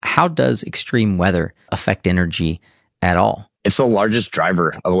how does extreme weather affect energy at all? It's the largest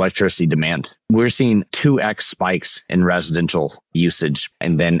driver of electricity demand. We're seeing 2x spikes in residential usage.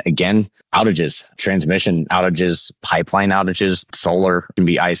 And then again, outages, transmission outages, pipeline outages, solar can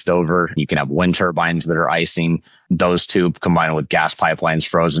be iced over. You can have wind turbines that are icing. Those two combined with gas pipelines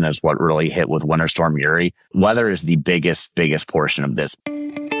frozen is what really hit with Winter Storm Uri. Weather is the biggest portion of this.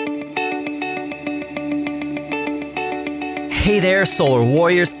 Hey there, Solar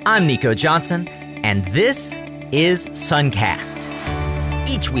Warriors. I'm Nico Johnson, and this is Suncast.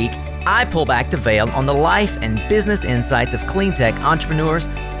 Each week, I pull back the veil on the life and business insights of clean tech entrepreneurs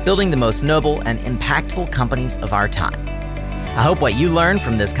building the most noble and impactful companies of our time. I hope what you learn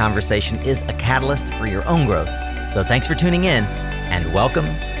from this conversation is a catalyst for your own growth. So thanks for tuning in, and welcome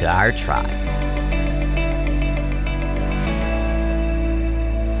to our tribe.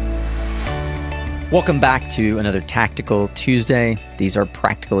 Welcome back to another Tactical Tuesday. These are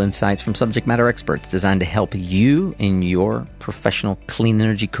practical insights from subject matter experts designed to help you in your professional clean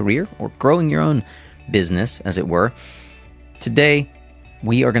energy career or growing your own business, as it were. Today,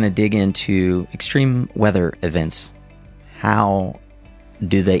 we are going to dig into extreme weather events. How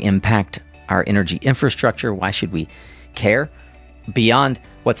do they impact our energy infrastructure? Why should we care? Beyond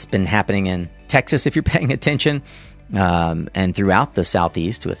what's been happening in Texas, if you're paying attention, and throughout the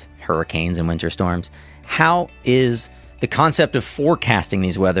Southeast with hurricanes and winter storms, how is the concept of forecasting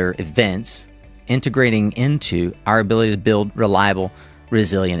these weather events integrating into our ability to build reliable,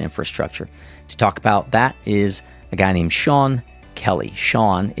 resilient infrastructure? To talk about that is a guy named Sean Kelly.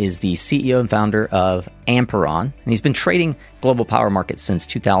 Sean is the CEO and founder of Amperon, and he's been trading global power markets since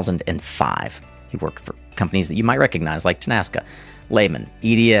 2005. He worked for companies that you might recognize like Tenaska, Lehman,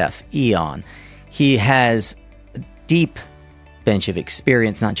 EDF, E.ON. He has deep bench of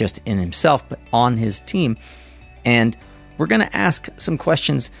experience, not just in himself, but on his team. And we're going to ask some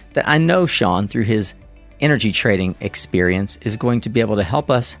questions that I know Sean, through his energy trading experience, is going to be able to help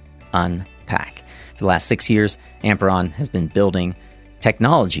us unpack. For the last 6 years, Amperon has been building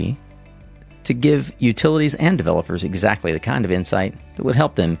technology to give utilities and developers exactly the kind of insight that would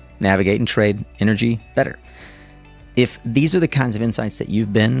help them navigate and trade energy better. If these are the kinds of insights that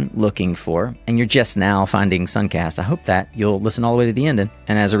you've been looking for and you're just now finding Suncast, I hope that you'll listen all the way to the end. And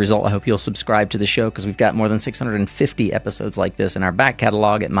as a result, I hope you'll subscribe to the show, because we've got more than 650 episodes like this in our back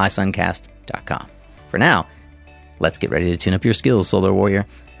catalog at mysuncast.com. For now, let's get ready to tune up your skills, Solar Warrior,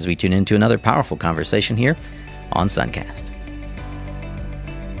 as we tune into another powerful conversation here on Suncast.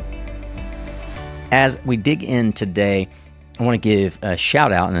 As we dig in today, I want to give a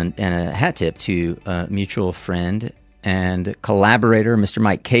shout out and a hat tip to a mutual friend and collaborator, Mr.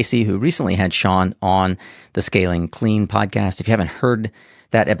 Mike Casey, who recently had Sean on the Scaling Clean podcast. If you haven't heard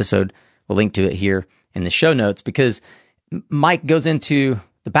that episode, we'll link to it here in the show notes, because Mike goes into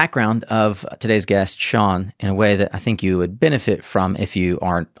the background of today's guest, Sean, in a way that I think you would benefit from if you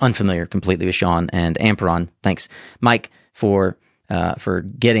aren't unfamiliar completely with Sean and Amperon. Thanks, Mike, for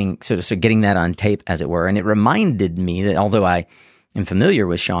getting getting that on tape, as it were. And it reminded me that although I am familiar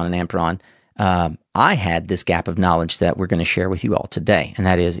with Sean and Amperon, I had this gap of knowledge that we're going to share with you all today. And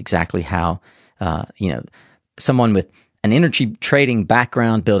that is exactly how, someone with an energy trading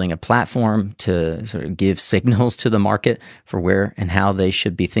background building a platform to sort of give signals to the market for where and how they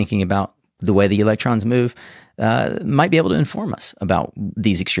should be thinking about the way the electrons move, might be able to inform us about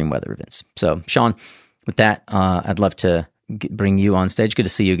these extreme weather events. So, Sean, with that, I'd love to bring you on stage. Good to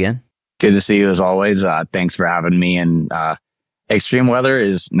see you again. Good to see you as always. Thanks for having me. And extreme weather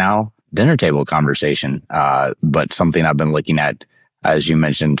is now dinner table conversation, but something I've been looking at, as you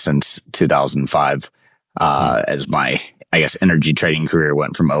mentioned, since 2005, as my, energy trading career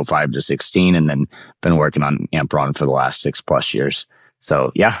went from 05 to 16, and then been working on Amperon for the last 6+ years.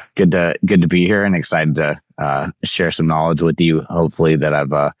 So yeah, good to be here and excited to share some knowledge with you, hopefully, that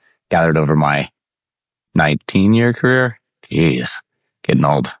I've gathered over my 19-year career. Jeez, getting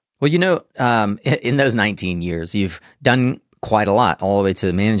old. Well, in those 19 years, you've done quite a lot, all the way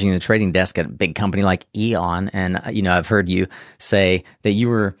to managing the trading desk at a big company like E.ON. And, I've heard you say that you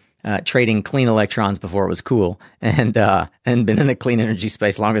were trading clean electrons before it was cool, and been in the clean energy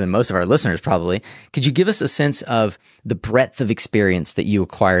space longer than most of our listeners probably. Could you give us a sense of the breadth of experience that you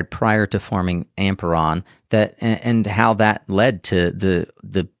acquired prior to forming Amperon, and how that led to the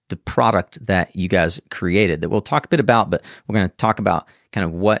product that you guys created, that we'll talk a bit about, but we're going to talk about kind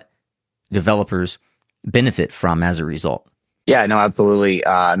of what developers benefit from as a result? Yeah, no, absolutely.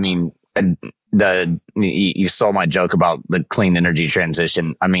 You saw my joke about the clean energy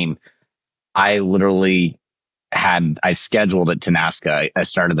transition. I literally I scheduled at Tenaska. I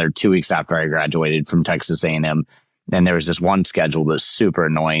started there 2 weeks after I graduated from Texas A&M. And there was this one schedule that's super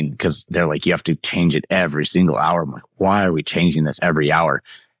annoying because they're like, you have to change it every single hour. I'm like, why are we changing this every hour?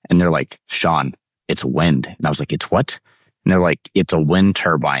 And they're like, Sean, it's wind. And I was like, it's what? And they're like, it's a wind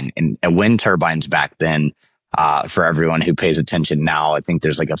turbine. And wind turbines back then, for everyone who pays attention now, I think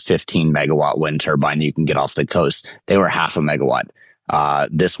there's like a 15 megawatt wind turbine you can get off the coast. They were half a megawatt.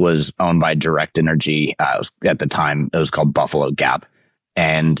 This was owned by Direct Energy. At the time, it was called Buffalo Gap.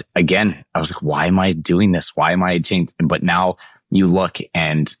 And again, I was like, why am I doing this? Why am I changing? But now you look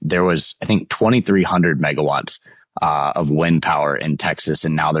and there was, I think, 2,300 megawatts of wind power in Texas.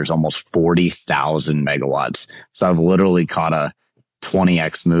 And now there's almost 40,000 megawatts. So I've literally caught a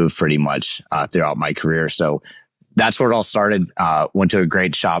 20x move pretty much throughout my career. So that's where it all started. Went to a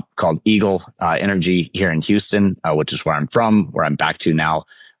great shop called Eagle Energy here in Houston, which is where I'm from, where I'm back to now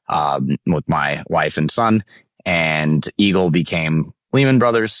with my wife and son. And Eagle became Lehman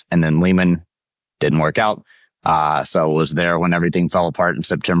Brothers, and then Lehman didn't work out. So it was there when everything fell apart in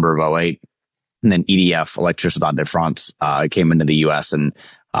September of '08. And then EDF, Electricité de France, came into the U.S. and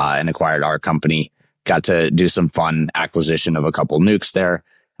acquired our company. Got to do some fun acquisition of a couple nukes there,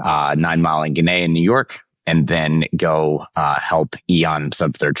 9 Mile and Guinea in New York, and then go help Eon set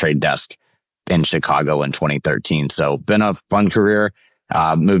up their trade desk in Chicago in 2013. So been a fun career.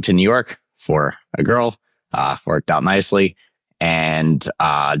 Moved to New York for a girl, worked out nicely, and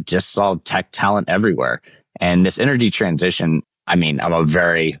just saw tech talent everywhere. And this energy transition, I mean, I'm a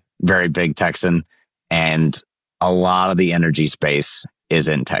very, very big Texan, and a lot of the energy space is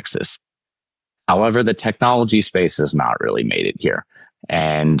in Texas. However, the technology space has not really made it here.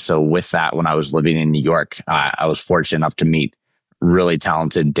 And so with that, when I was living in New York, I was fortunate enough to meet really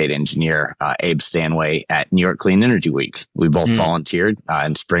talented data engineer, Abe Stanway at New York Clean Energy Week. We both volunteered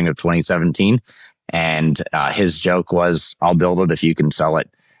in spring of 2017. And his joke was, I'll build it if you can sell it.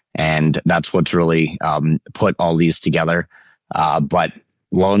 And that's what's really put all these together. But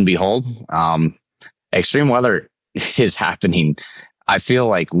lo and behold, extreme weather is happening. I feel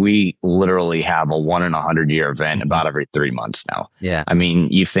like we literally have a 1 in 100-year event about every 3 months now. Yeah. I mean,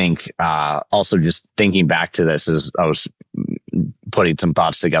 you think, also just thinking back to this as I was putting some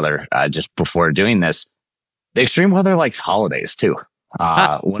thoughts together just before doing this, the extreme weather likes holidays too.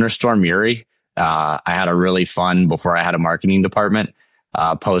 Winter Storm Uri. I had a really fun, before I had a marketing department,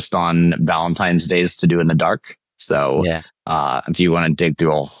 post on Valentine's Days to do in the dark. So yeah. If you want to dig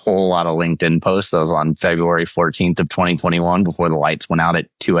through a whole lot of LinkedIn posts, that was on February 14th of 2021 before the lights went out at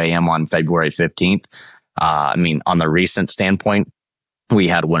 2 a.m. on February 15th. I mean, on the recent standpoint, we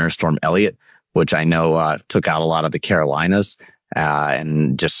had Winter Storm Elliott, which I know took out a lot of the Carolinas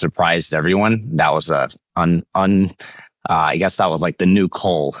and just surprised everyone. That was I guess that was like the new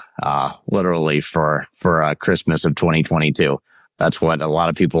coal, literally for Christmas of 2022. That's what a lot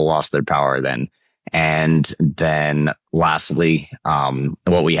of people lost their power then. And then lastly,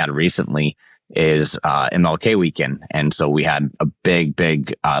 what we had recently is MLK weekend. And so we had a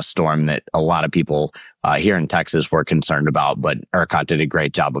big storm that a lot of people here in Texas were concerned about, but ERCOT did a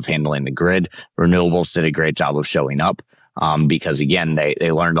great job of handling the grid. Renewables did a great job of showing up because, again,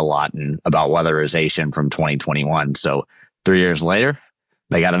 they learned a lot about weatherization from 2021. So 3 years later,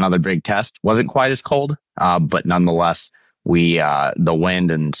 they got another big test. Wasn't quite as cold, but nonetheless, the wind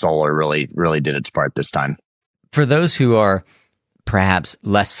and solar really did its part this time. For those who are perhaps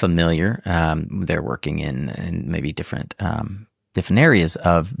less familiar, they're working in maybe different areas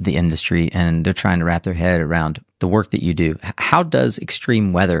of the industry, and they're trying to wrap their head around the work that you do. How does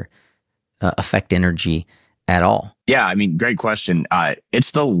extreme weather affect energy at all? Yeah, I mean, great question.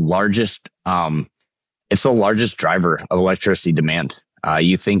 It's the largest driver of electricity demand.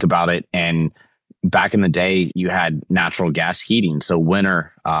 You think about it, and back in the day, you had natural gas heating. So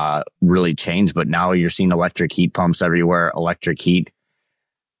winter really changed, but now you're seeing electric heat pumps everywhere, electric heat.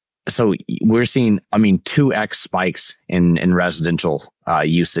 So we're seeing, 2x spikes in residential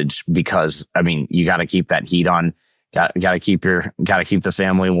usage because, you got to keep that heat on, got to keep the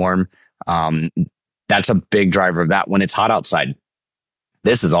family warm. That's a big driver of that when it's hot outside.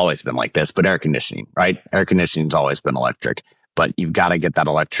 This has always been like this, but air conditioning, right? Air conditioning's always been electric. But you've got to get that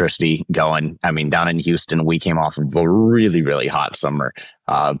electricity going. Down in Houston, we came off of a really, really hot summer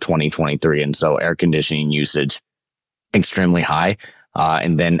of 2023. And so air conditioning usage, extremely high.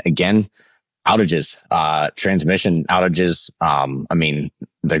 And then again, outages, transmission outages.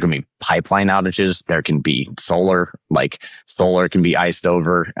 There can be pipeline outages. There can be solar can be iced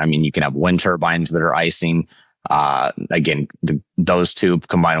over. You can have wind turbines that are icing. Again, those two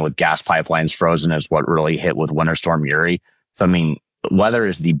combined with gas pipelines frozen is what really hit with Winter Storm Uri. So, weather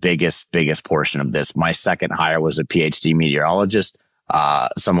is the biggest portion of this. My second hire was a PhD meteorologist.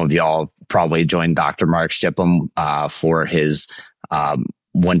 Some of y'all probably joined Dr. Mark Shipham for his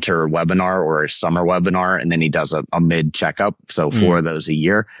winter webinar or a summer webinar, and then he does a mid checkup. So 4 of those a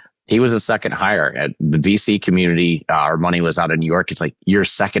year. He was a second hire at the VC community. Our money was out in New York. It's like, your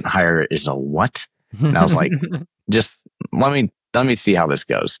second hire is a what? And I was like, just let me see how this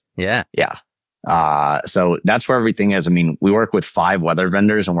goes. Yeah. Yeah. So that's where everything is. I mean, we work with 5 weather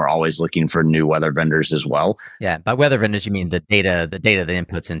vendors, and we're always looking for new weather vendors as well. Yeah. By weather vendors, you mean the data that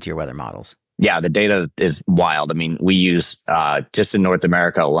inputs into your weather models. Yeah. The data is wild. I mean, we use, just in North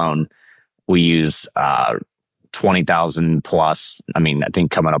America alone, we use, 20,000 plus. I mean, I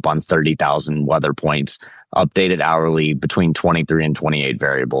think coming up on 30,000 weather points, updated hourly between 23 and 28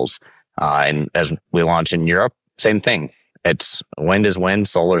 variables. And as we launch in Europe, same thing. It's wind is wind,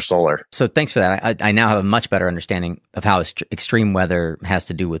 solar, solar. So thanks for that. I now have a much better understanding of how extreme weather has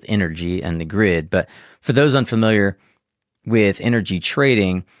to do with energy and the grid. But for those unfamiliar with energy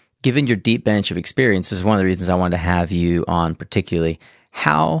trading, given your deep bench of experience, this is one of the reasons I wanted to have you on particularly.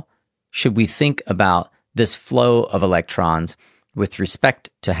 How should we think about this flow of electrons with respect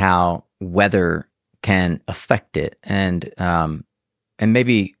to how weather can affect it, and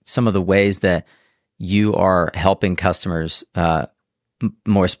maybe some of the ways that you are helping customers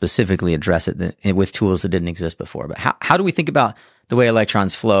more specifically address it with tools that didn't exist before. But how do we think about the way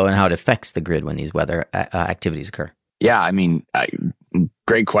electrons flow and how it affects the grid when these weather activities occur? Yeah, I mean,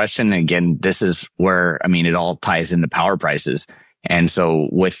 great question. Again, this is where, I mean, it all ties into power prices. And so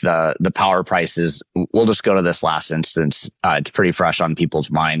with the power prices, we'll just go to this last instance. It's pretty fresh on people's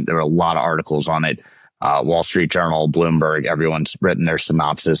mind. There are a lot of articles on it. Wall Street Journal, Bloomberg, everyone's written their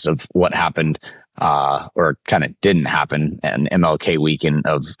synopsis of what happened, or kind of didn't happen in MLK weekend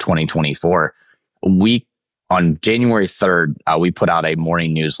of 2024. On January 3rd, we put out a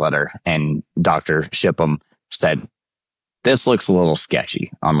morning newsletter, and Dr. Shipham said, this looks a little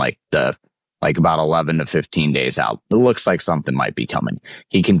sketchy on about 11 to 15 days out. It looks like something might be coming.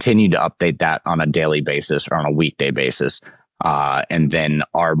 He continued to update that on a daily basis or on a weekday basis. And then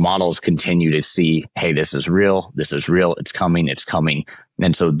our models continue to see, hey, this is real. It's coming.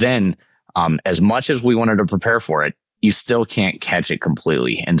 And so then, as much as we wanted to prepare for it, you still can't catch it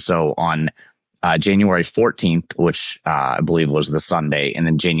completely. And so on January 14th, which I believe was the Sunday, and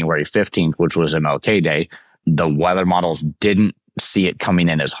then January 15th, which was MLK Day, the weather models didn't see it coming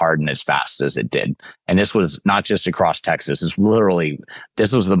in as hard and as fast as it did. And this was not just across Texas. This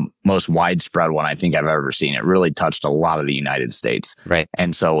was the most widespread one I think I've ever seen. It really touched a lot of the United States. Right.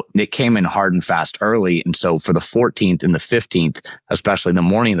 And so it came in hard and fast early. And so for the 14th and the 15th, especially the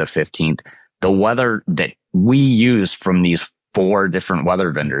morning of the 15th, the weather that we use from these 4 different weather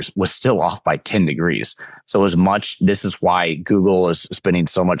vendors was still off by 10 degrees. So this is why Google is spending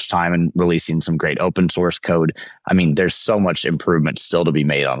so much time and releasing some great open source code. I mean, there's so much improvement still to be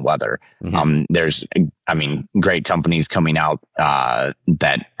made on weather. Mm-hmm. There's great companies coming out,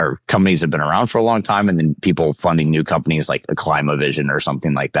 that are companies that have been around for a long time, and then people funding new companies like the Climavision or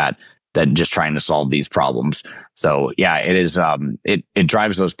something like that just trying to solve these problems. So yeah, it is, it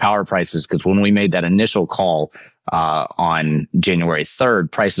drives those power prices, because when we made that initial call, on January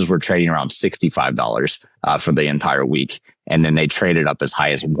 3rd, prices were trading around $65 for the entire week. And then they traded up as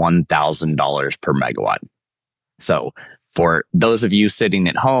high as $1,000 per megawatt. So for those of you sitting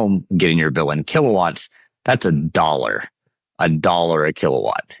at home getting your bill in kilowatts, that's $1 a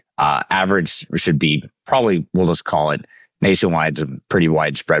kilowatt. Average should be probably, we'll just call it nationwide, it's pretty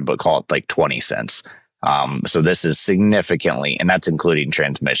widespread, but call it like 20 cents. So this is significantly, and that's including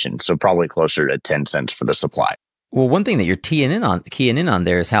transmission. So probably closer to 10 cents for the supply. Well, one thing that you're keying in on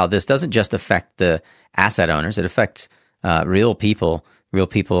there is how this doesn't just affect the asset owners; it affects real people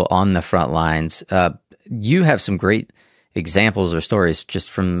on the front lines. You have some great examples or stories just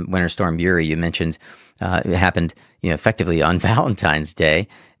from Winter Storm Uri. You mentioned it happened, effectively on Valentine's Day,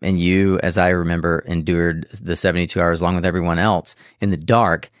 and you, as I remember, endured the 72 hours along with everyone else in the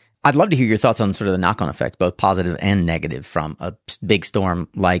dark. I'd love to hear your thoughts on sort of the knock-on effect, both positive and negative, from a big storm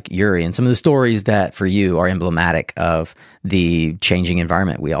like Uri, and some of the stories that for you are emblematic of the changing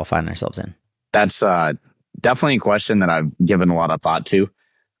environment we all find ourselves in. That's definitely a question that I've given a lot of thought to.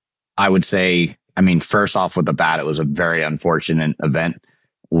 I would say, first off with the bat, it was a very unfortunate event.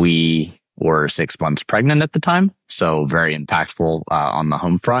 We were 6 months pregnant at the time, so very impactful on the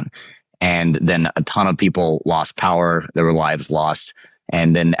home front. And then a ton of people lost power. There were lives lost.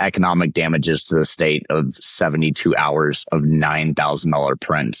 And then economic damages to the state of 72 hours of $9,000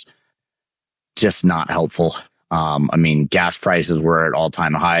 prints. Just not helpful. Gas prices were at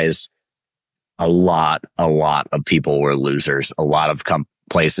all-time highs. A lot of people were losers. A lot of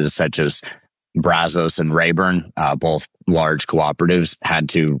places such as Brazos and Rayburn, both large cooperatives, had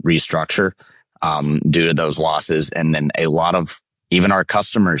to restructure due to those losses. And then a lot of even our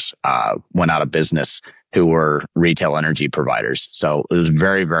customers went out of business who were retail energy providers. So it was a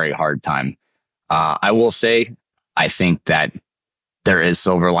very, very hard time. I will say, I think that there is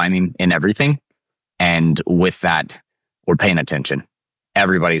silver lining in everything. And with that, we're paying attention.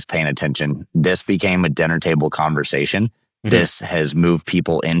 Everybody's paying attention. This became a dinner table conversation. Mm-hmm. This has moved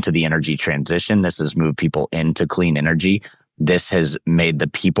people into the energy transition. This has moved people into clean energy. This has made the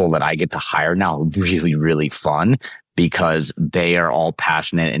people that I get to hire now really, really fun because they are all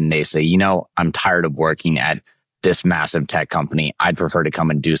passionate and they say, I'm tired of working at this massive tech company. I'd prefer to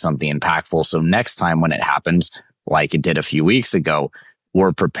come and do something impactful. So next time when it happens, like it did a few weeks ago,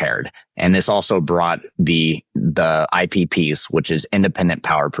 we're prepared. And this also brought the IPPs, which is independent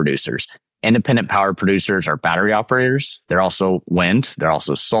power producers. Independent power producers are battery operators. They're also wind. They're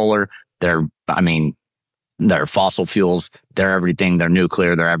also solar. They're fossil fuels. They're everything. They're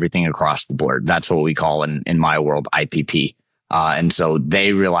nuclear. They're everything across the board. That's what we call in my world IPP. And so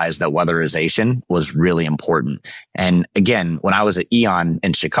they realized that weatherization was really important. And again, when I was at Eon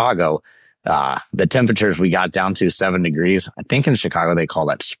in Chicago, the temperatures we got down to 7 degrees. I think in Chicago, they call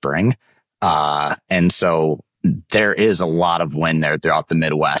that spring. And so there is a lot of wind there throughout the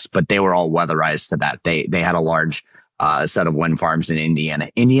Midwest, but they were all weatherized to that. They had a large set of wind farms in Indiana.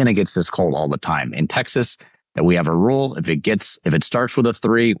 Indiana gets this cold all the time. In Texas, that we have a rule. If it starts with a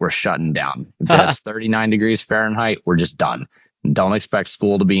 3, we're shutting down. If that's 39 degrees Fahrenheit, we're just done. Don't expect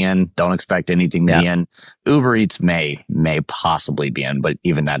school to be in. Don't expect anything to be in. Uber Eats may possibly be in, but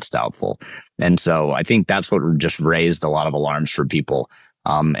even that's doubtful. And so I think that's what just raised a lot of alarms for people,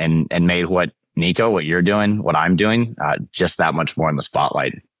 and made what you're doing, what I'm doing, just that much more in the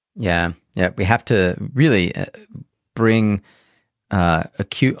spotlight. Yeah. We have to really bring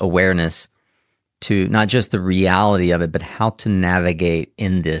acute awareness to not just the reality of it, but how to navigate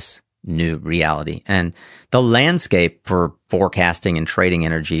in this new reality. And the landscape for forecasting and trading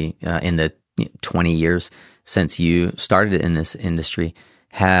energy in the 20 years since you started in this industry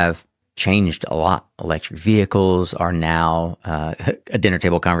have changed a lot. Electric vehicles are now a dinner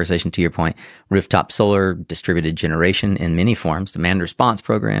table conversation, to your point. Rooftop solar, distributed generation in many forms, demand response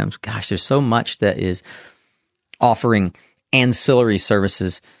programs. Gosh, there's so much that is offering ancillary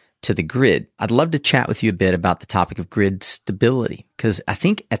services to the grid. I'd love to chat with you a bit about the topic of grid stability, because I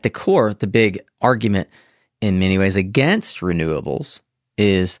think at the core, the big argument in many ways against renewables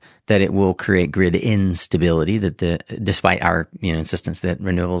is that it will create grid instability, despite our insistence that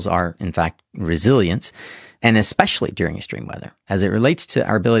renewables are in fact resilient, and especially during extreme weather. As it relates to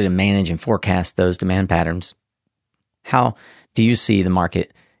our ability to manage and forecast those demand patterns, how do you see the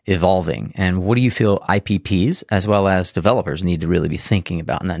market evolving, and what do you feel IPPs as well as developers need to really be thinking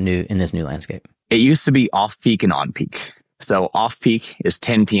about in this new landscape? It used to be off peak and on peak. So off peak is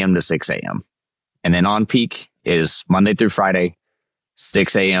 10 p.m. to 6 a.m. And then on peak is Monday through Friday,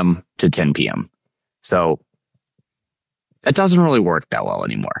 6 a.m. to 10 p.m. So that doesn't really work that well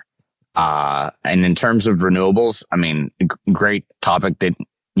anymore. And in terms of renewables, great topic that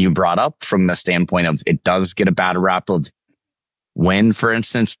you brought up from the standpoint of it does get a bad rap of wind, for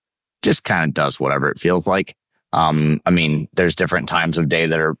instance, just kind of does whatever it feels like. There's different times of day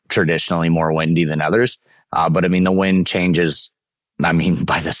that are traditionally more windy than others. But the wind changes, by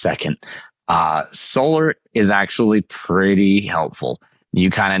the second. Solar is actually pretty helpful. You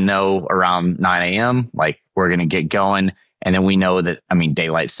kind of know around 9 a.m., like we're going to get going. And then we know that,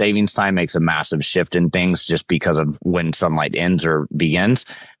 daylight savings time makes a massive shift in things just because of when sunlight ends or begins.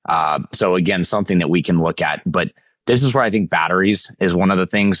 So again, something that we can look at. But this is where I think batteries is one of the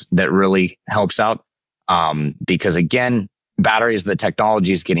things that really helps out. Because again, batteries, the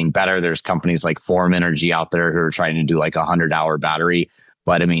technology is getting better. There's companies like Form Energy out there who are trying to do like 100-hour battery.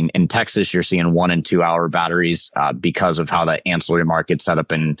 But in Texas, you're seeing 1 and 2 hour batteries because of how the ancillary market's set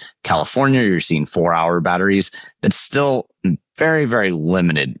up in California. You're seeing 4-hour batteries. It's still very, very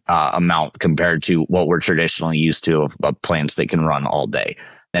limited amount compared to what we're traditionally used to of plants that can run all day.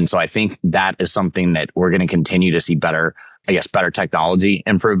 And so I think that is something that we're going to continue to see better technology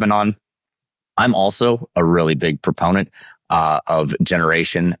improvement on. I'm also a really big proponent of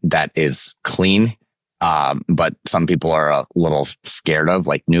generation that is clean, but some people are a little scared of,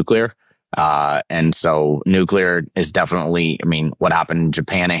 like nuclear. And so nuclear is definitely, what happened in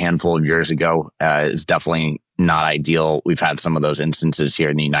Japan a handful of years ago is definitely not ideal. We've had some of those instances here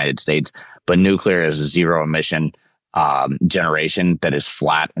in the United States, but nuclear is a zero emission generation that is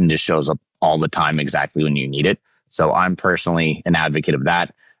flat and just shows up all the time exactly when you need it. So I'm personally an advocate of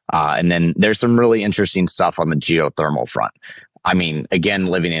that. And then there's some really interesting stuff on the geothermal front. I mean, again,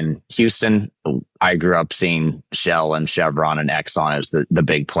 living in Houston, I grew up seeing Shell and Chevron and Exxon as the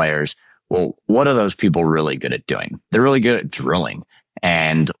big players. Well, what are those people really good at doing? They're really good at drilling.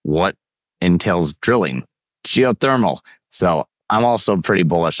 And what entails drilling? Geothermal. So I'm also pretty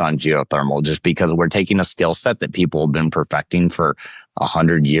bullish on geothermal just because we're taking a skill set that people have been perfecting for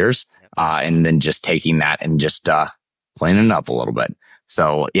 100 years, and then just taking that and just cleaning it up a little bit.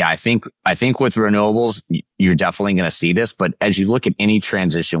 So yeah, I think with renewables, you're definitely going to see this. But as you look at any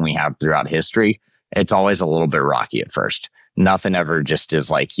transition we have throughout history, it's always a little bit rocky at first. Nothing ever just is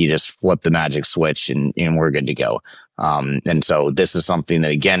like you just flip the magic switch and we're good to go. And so this is something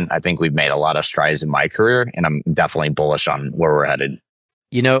that, again, I think we've made a lot of strides in my career, and I'm definitely bullish on where we're headed.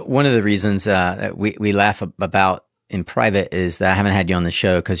 You know, one of the reasons that we laugh about in private is that I haven't had you on the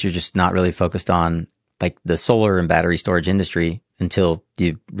show because you're just not really focused on like the solar and battery storage industry until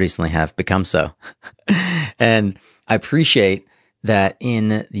you recently have become so. And I appreciate that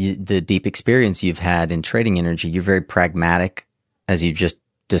in the deep experience you've had in trading energy, you're very pragmatic, as you just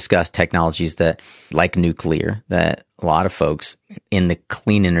discussed, technologies that, like nuclear, that a lot of folks in the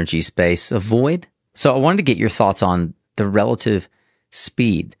clean energy space avoid. So I wanted to get your thoughts on the relative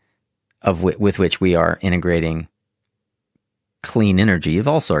speed of with which we are integrating clean energy of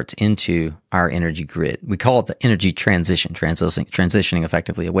all sorts into our energy grid. We call it the energy transition, transitioning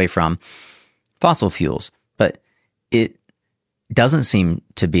effectively away from fossil fuels. But it doesn't seem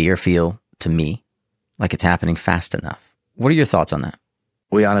to be or feel to me like it's happening fast enough. What are your thoughts on that?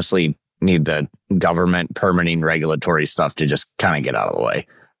 We honestly need the government permitting regulatory stuff to just kind of get out of the way.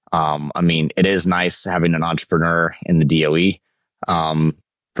 I mean, it is nice having an entrepreneur in the DOE.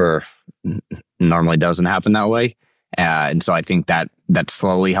 Normally doesn't happen that way. And so I think that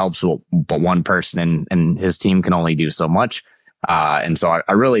slowly helps, but one person and his team can only do so much. And so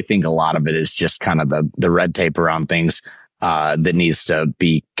I really think a lot of it is just kind of the red tape around things that needs to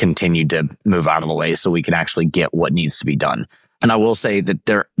be continued to move out of the way so we can actually get what needs to be done. And I will say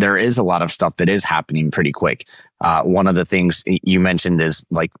that there is a lot of stuff that is happening pretty quick. One of the things you mentioned is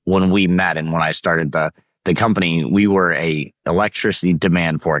like when we met and when I started the company, we were a electricity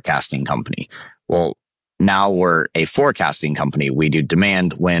demand forecasting company. Well, now we're a forecasting company. We do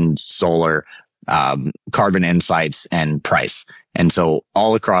demand, wind, solar, carbon insights, and price. And so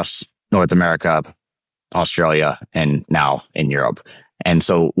all across North America, Australia, and now in Europe. And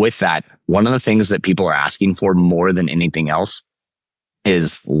so with that, one of the things that people are asking for more than anything else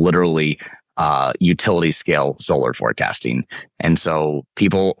is literally utility scale solar forecasting. And so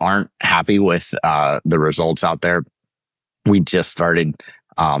people aren't happy with the results out there. We just started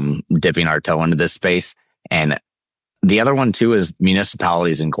dipping our toe into this space. And the other one too is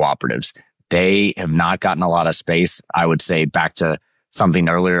municipalities and cooperatives. They have not gotten a lot of space. I would say back to something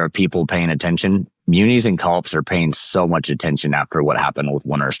earlier of people paying attention. Munis and co-ops are paying so much attention after what happened with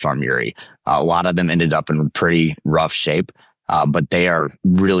Winter Storm Uri. A lot of them ended up in pretty rough shape, but they are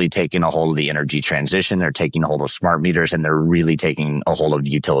really taking a hold of the energy transition. They're taking a hold of smart meters, and they're really taking a hold of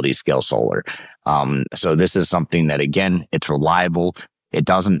utility scale solar. So this is something that, again, it's reliable. It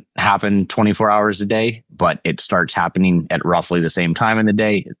doesn't happen 24 hours a day, but it starts happening at roughly the same time in the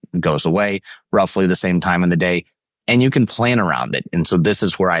day. It goes away roughly the same time in the day, and you can plan around it. And so this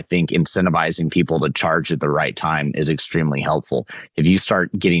is where I think incentivizing people to charge at the right time is extremely helpful. If you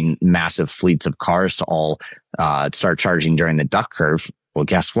start getting massive fleets of cars to all start charging during the duck curve, well,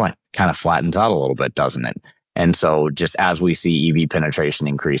 guess what? Kind of flattens out a little bit, doesn't it? And so just as we see EV penetration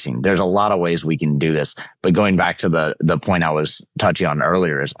increasing, there's a lot of ways we can do this. But going back to the point I was touching on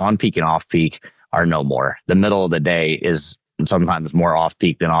earlier is on peak and off peak are no more. The middle of the day is sometimes more off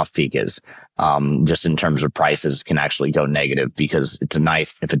peak than off peak is. Just in terms of prices can actually go negative because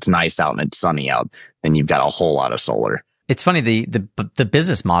if it's nice out and it's sunny out, then you've got a whole lot of solar. It's funny, the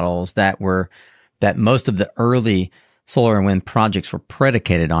business models that most of the early solar and wind projects were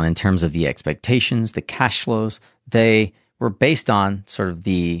predicated on in terms of the expectations, the cash flows, they were based on sort of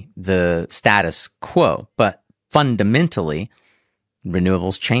the status quo. But fundamentally,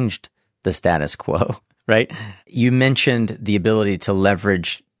 renewables changed the status quo, right? You mentioned the ability to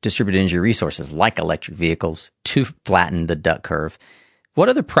leverage distributed energy resources like electric vehicles to flatten the duck curve. What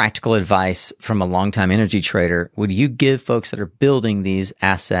other practical advice from a longtime energy trader would you give folks that are building these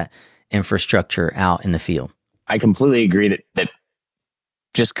asset infrastructure out in the field? I completely agree that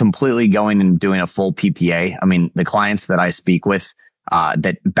just completely going and doing a full PPA. I mean, the clients that I speak with,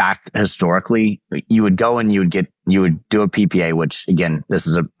 that back historically, you would go and you would do a PPA, which again, this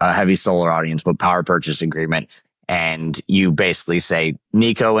is a heavy solar audience, but power purchase agreement. And you basically say,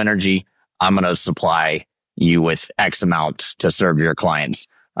 Nico Energy, I'm going to supply you with X amount to serve your clients.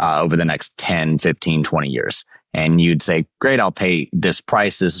 over the next 10, 15, 20 years. And you'd say, great, I'll pay this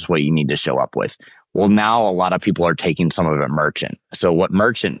price. This is what you need to show up with. Well, now a lot of people are taking some of it merchant. So what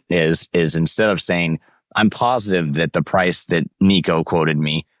merchant is instead of saying, I'm positive that the price that Nico quoted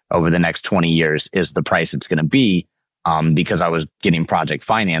me over the next 20 years is the price it's going to be, because I was getting project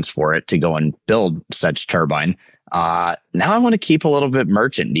finance for it to go and build such turbine. Now I want to keep a little bit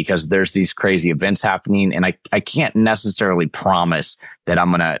merchant because there's these crazy events happening, and I can't necessarily promise that I'm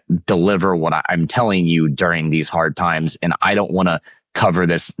going to deliver what I'm telling you during these hard times. And I don't want to cover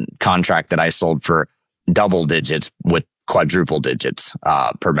this contract that I sold for double digits with quadruple digits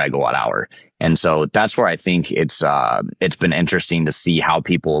per megawatt hour. And so that's where I think it's been interesting to see how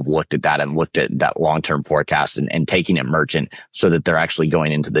people have looked at that and looked at that long-term forecast and taking it merchant so that they're actually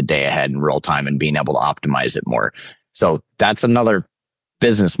going into the day ahead in real time and being able to optimize it more. So that's another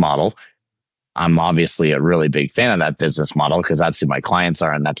business model. I'm obviously a really big fan of that business model because that's who my clients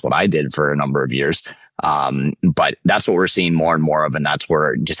are and that's what I did for a number of years. But that's what we're seeing more and more of. And that's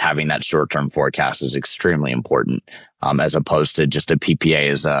where just having that short-term forecast is extremely important, as opposed to just a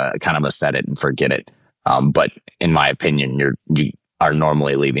PPA as a kind of a set it and forget it. But in my opinion, you are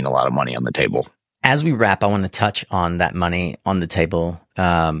normally leaving a lot of money on the table. As we wrap, I want to touch on that money on the table,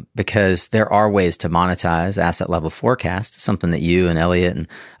 because there are ways to monetize asset level forecast, something that you and Elliot and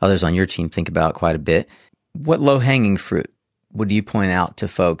others on your team think about quite a bit. What low hanging fruit would you point out to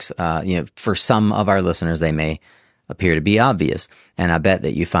folks? For some of our listeners, they may appear to be obvious. And I bet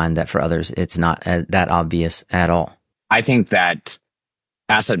that you find that for others, it's not that obvious at all. I think that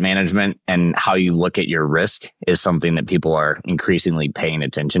asset management and how you look at your risk is something that people are increasingly paying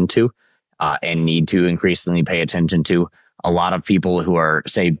attention to. And need to increasingly pay attention to. A lot of people who are,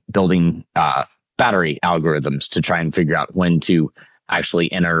 say, building battery algorithms to try and figure out when to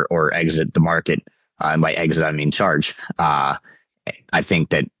actually enter or exit the market. And by exit, I mean charge. I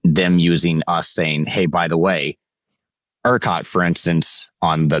think that them using us saying, hey, by the way, ERCOT, for instance,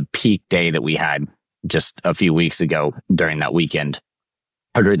 on the peak day that we had just a few weeks ago during that weekend,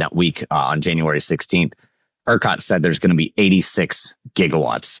 or during that week on January 16th, ERCOT said there's going to be 86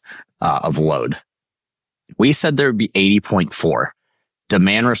 gigawatts of load. We said there would be 80.4.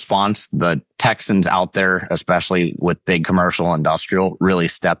 Demand response, the Texans out there, especially with big commercial industrial, really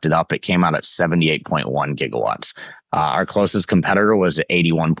stepped it up. It came out at 78.1 gigawatts. Our closest competitor was at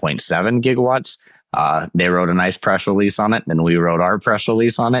 81.7 gigawatts. They wrote a nice press release on it, then we wrote our press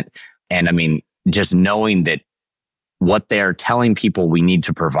release on it. And I mean, just knowing that what they're telling people we need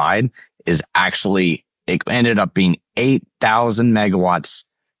to provide is actually, it ended up being 8,000 megawatts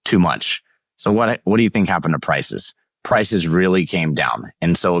too much. So what do you think happened to prices? Prices really came down.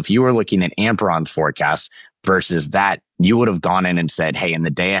 And so if you were looking at Amperon's forecast versus that, you would have gone in and said, hey, in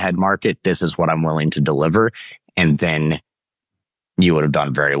the day ahead market, this is what I'm willing to deliver. And then you would have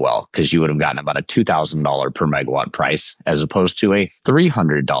done very well because you would have gotten about a $2,000 per megawatt price as opposed to a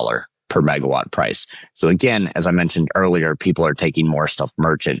 $300 per megawatt price. So again, as I mentioned earlier, people are taking more stuff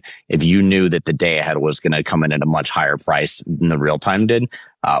merchant. If you knew that the day ahead was going to come in at a much higher price than the real time did,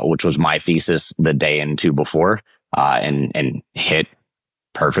 which was my thesis the day and two before, and hit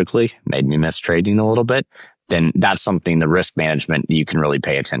perfectly, made me miss trading a little bit, then that's something, the risk management, you can really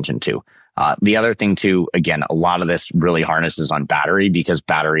pay attention to. The other thing too, again, a lot of this really harnesses on battery because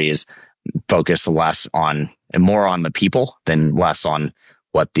battery is focused less on and more on the people than less on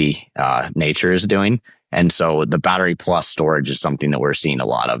what the nature is doing. And so the battery plus storage is something that we're seeing a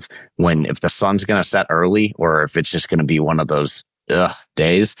lot of. If the sun's going to set early or if it's just going to be one of those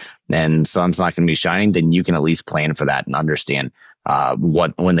days and sun's not going to be shining, then you can at least plan for that and understand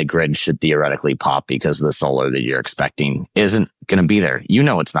when the grid should theoretically pop because the solar that you're expecting isn't going to be there. You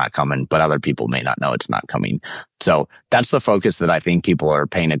know it's not coming, but other people may not know it's not coming. So that's the focus that I think people are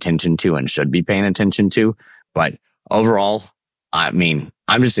paying attention to and should be paying attention to. But overall, I mean,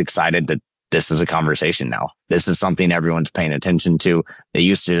 I'm just excited that this is a conversation now. This is something everyone's paying attention to. It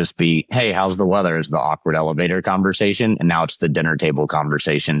used to just be, hey, how's the weather? Is the awkward elevator conversation. And now it's the dinner table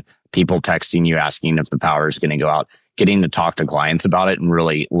conversation. People texting you, asking if the power is going to go out, getting to talk to clients about it and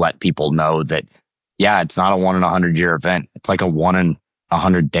really let people know that, yeah, it's not a 1 in 100 year event. It's like a 1 in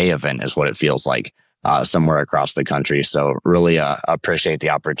 100 day event is what it feels like somewhere across the country. So really appreciate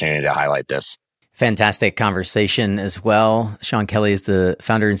the opportunity to highlight this. Fantastic conversation as well. Sean Kelly is the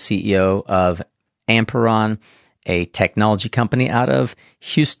founder and CEO of Amperon, a technology company out of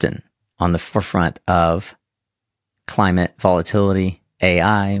Houston on the forefront of climate volatility,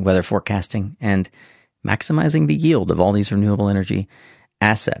 AI, weather forecasting, and maximizing the yield of all these renewable energy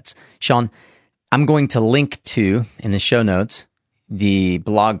assets. Sean, I'm going to link to, in the show notes, the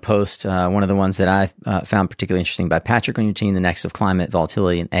blog post, one of the ones that I found particularly interesting by Patrick on your team, The Nexus of Climate,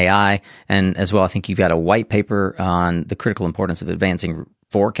 Volatility, and AI. And as well, I think you've got a white paper on the critical importance of advanced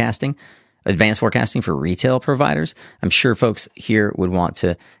forecasting for retail providers. I'm sure folks here would want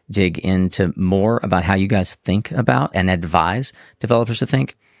to dig into more about how you guys think about and advise developers to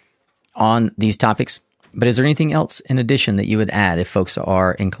think on these topics. But is there anything else in addition that you would add if folks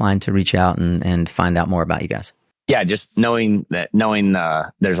are inclined to reach out and find out more about you guys? Yeah, just knowing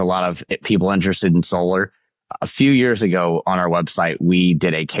there's a lot of people interested in solar. A few years ago on our website, we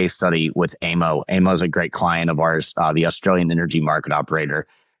did a case study with AMO. AMO is a great client of ours, the Australian energy market operator.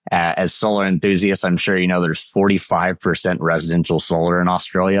 As solar enthusiasts, I'm sure you know there's 45% residential solar in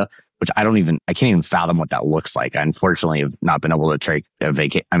Australia, which I can't even fathom what that looks like. I unfortunately have not been able to take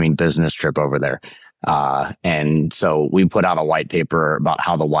a business trip over there. And so we put out a white paper about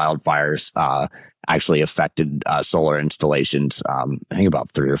how the wildfires actually affected solar installations, I think about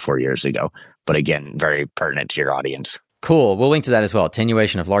 3 or 4 years ago. But again, very pertinent to your audience. Cool. We'll link to that as well.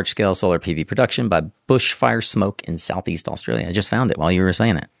 Attenuation of large-scale solar PV production by bushfire smoke in Southeast Australia. I just found it while you were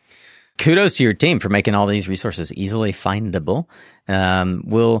saying it. Kudos to your team for making all these resources easily findable.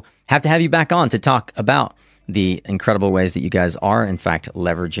 We'll have to have you back on to talk about the incredible ways that you guys are, in fact,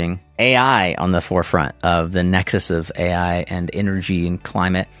 leveraging AI on the forefront of the nexus of AI and energy and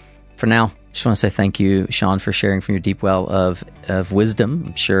climate. For now, just want to say thank you, Sean, for sharing from your deep well of wisdom.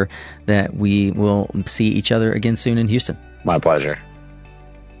 I'm sure that we will see each other again soon in Houston. My pleasure.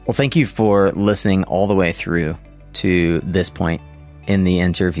 Well, thank you for listening all the way through to this point in the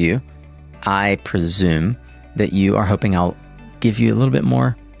interview. I presume that you are hoping I'll give you a little bit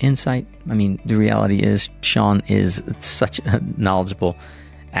more insight. I mean, the reality is Sean is such a knowledgeable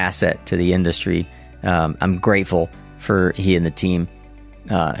asset to the industry. I'm grateful for he and the team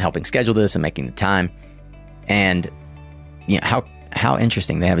helping schedule this and making the time. And you know, how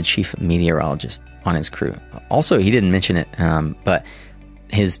interesting they have a chief meteorologist on his crew. Also, he didn't mention it, but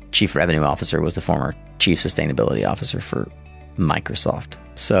his chief revenue officer was the former chief sustainability officer for Microsoft.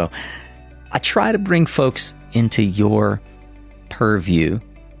 So I try to bring folks into your purview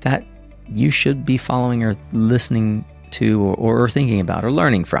that you should be following or listening to or thinking about or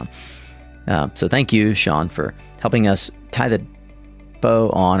learning from. So thank you, Sean, for helping us tie the bow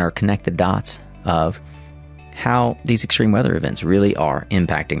on or connect the dots of how these extreme weather events really are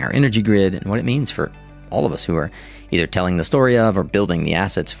impacting our energy grid and what it means for all of us who are either telling the story of or building the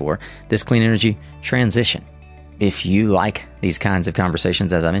assets for this clean energy transition. If you like these kinds of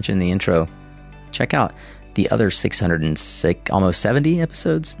conversations, as I mentioned in the intro, check out the other 606, almost 70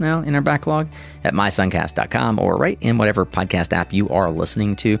 episodes now in our backlog at mysuncast.com or right in whatever podcast app you are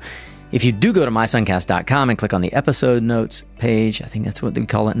listening to. If you do go to mysuncast.com and click on the episode notes page, I think that's what we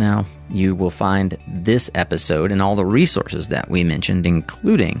call it now, you will find this episode and all the resources that we mentioned,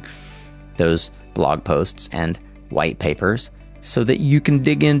 including those blog posts and white papers, so that you can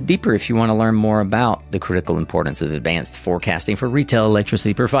dig in deeper if you want to learn more about the critical importance of advanced forecasting for retail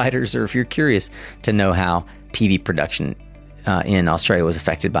electricity providers, or if you're curious to know how PV production in Australia was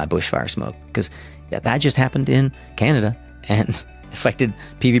affected by bushfire smoke. Because that just happened in Canada and affected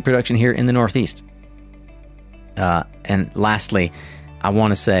PV production here in the Northeast. And lastly, I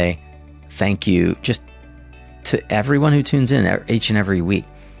want to say thank you just to everyone who tunes in each and every week.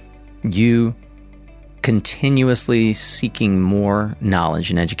 You continuously seeking more knowledge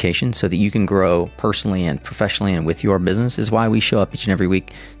and education so that you can grow personally and professionally and with your business is why we show up each and every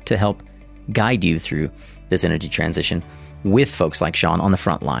week to help guide you through this energy transition with folks like Sean on the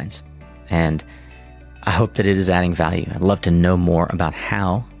front lines. And I hope that it is adding value. I'd love to know more about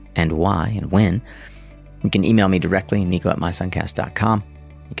how and why and when. You can email me directly, nico@mysuncast.com.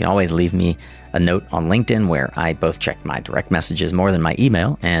 You can always leave me a note on LinkedIn where I both check my direct messages more than my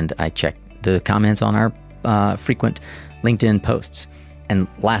email, and I check the comments on our frequent LinkedIn posts. And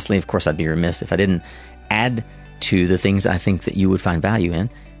lastly, of course, I'd be remiss if I didn't add to the things I think that you would find value in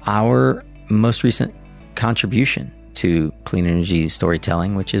our most recent contribution to clean energy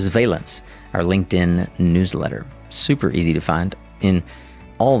storytelling, which is Valence, our LinkedIn newsletter. Super easy to find in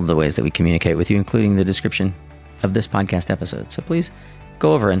all of the ways that we communicate with you, including the description of this podcast episode. So please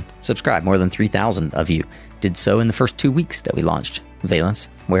go over and subscribe. More than 3,000 of you did so in the first 2 weeks that we launched Valence,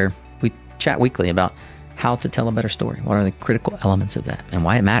 where we chat weekly about how to tell a better story. What are the critical elements of that and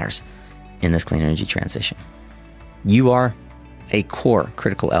why it matters in this clean energy transition? You are a core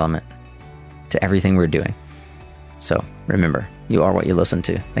critical element to everything we're doing. So remember, you are what you listen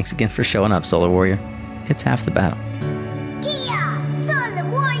to. Thanks again for showing up, Solar Warrior. It's half the battle.